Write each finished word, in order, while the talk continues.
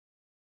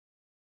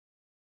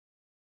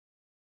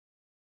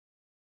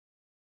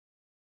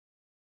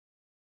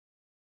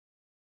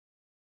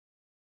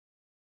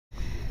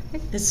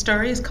This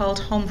story is called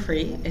Home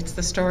Free. It's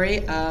the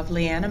story of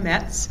Leanna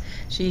Metz.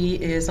 She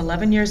is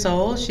 11 years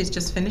old. She's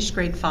just finished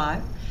grade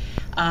 5,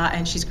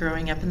 and she's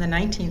growing up in the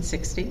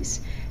 1960s.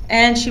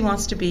 And she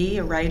wants to be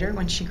a writer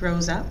when she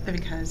grows up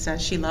because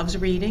she loves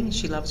reading,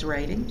 she loves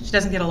writing. She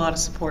doesn't get a lot of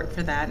support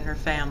for that in her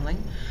family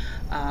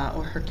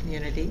or her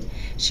community.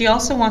 She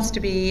also wants to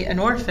be an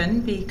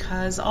orphan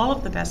because all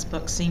of the best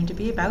books seem to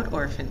be about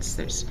orphans.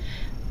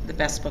 The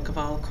best book of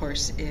all, of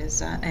course,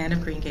 is Anne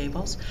of Green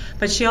Gables.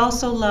 But she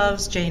also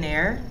loves Jane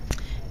Eyre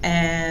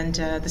and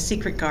The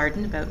Secret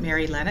Garden about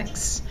Mary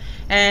Lennox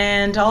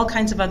and all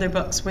kinds of other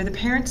books where the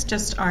parents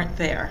just aren't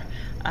there.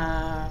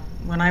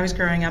 When I was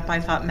growing up, I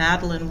thought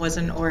Madeline was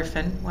an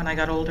orphan. When I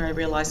got older, I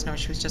realized, no,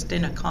 she was just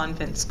in a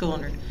convent school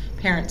and her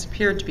parents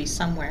appeared to be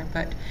somewhere.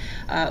 But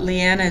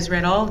Leanna has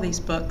read all of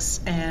these books,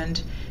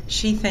 and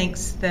she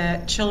thinks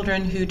that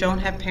children who don't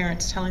have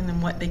parents telling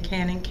them what they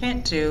can and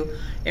can't do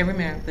every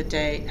minute of the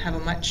day have a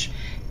much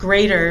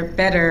greater,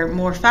 better,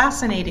 more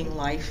fascinating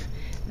life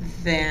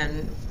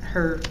than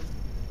her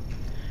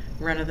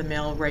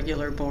run-of-the-mill,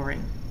 regular,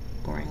 boring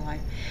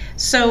life.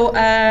 So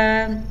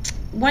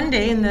one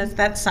day in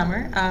that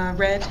summer, a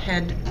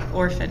redhead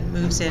orphan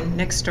moves in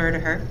next door to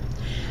her,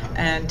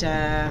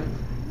 and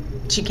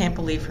she can't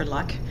believe her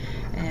luck.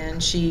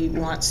 And she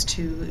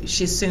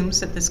assumes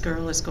that this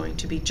girl is going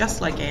to be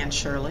just like Anne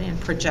Shirley and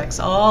projects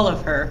all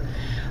of her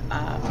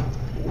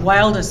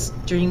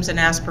wildest dreams and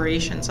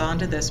aspirations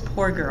onto this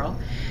poor girl.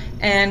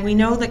 And we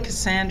know that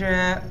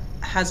Cassandra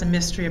has a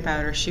mystery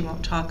about her. She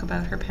won't talk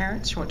about her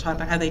parents. She won't talk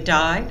about how they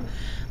died.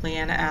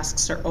 Leanna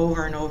asks her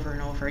over and over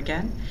and over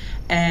again.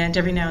 And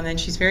every now and then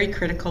she's very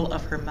critical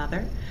of her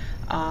mother.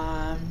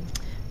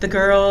 The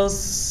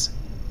girls,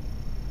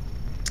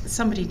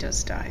 somebody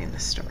does die in the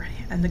story,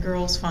 and the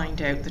girls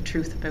find out the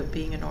truth about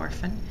being an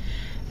orphan.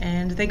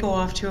 And they go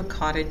off to a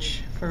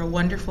cottage for a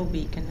wonderful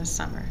week in the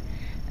summer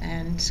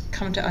and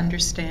come to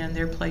understand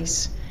their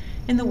place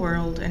in the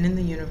world and in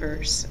the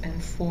universe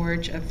and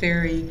forge a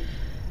very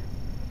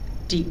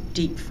deep,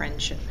 deep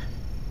friendship.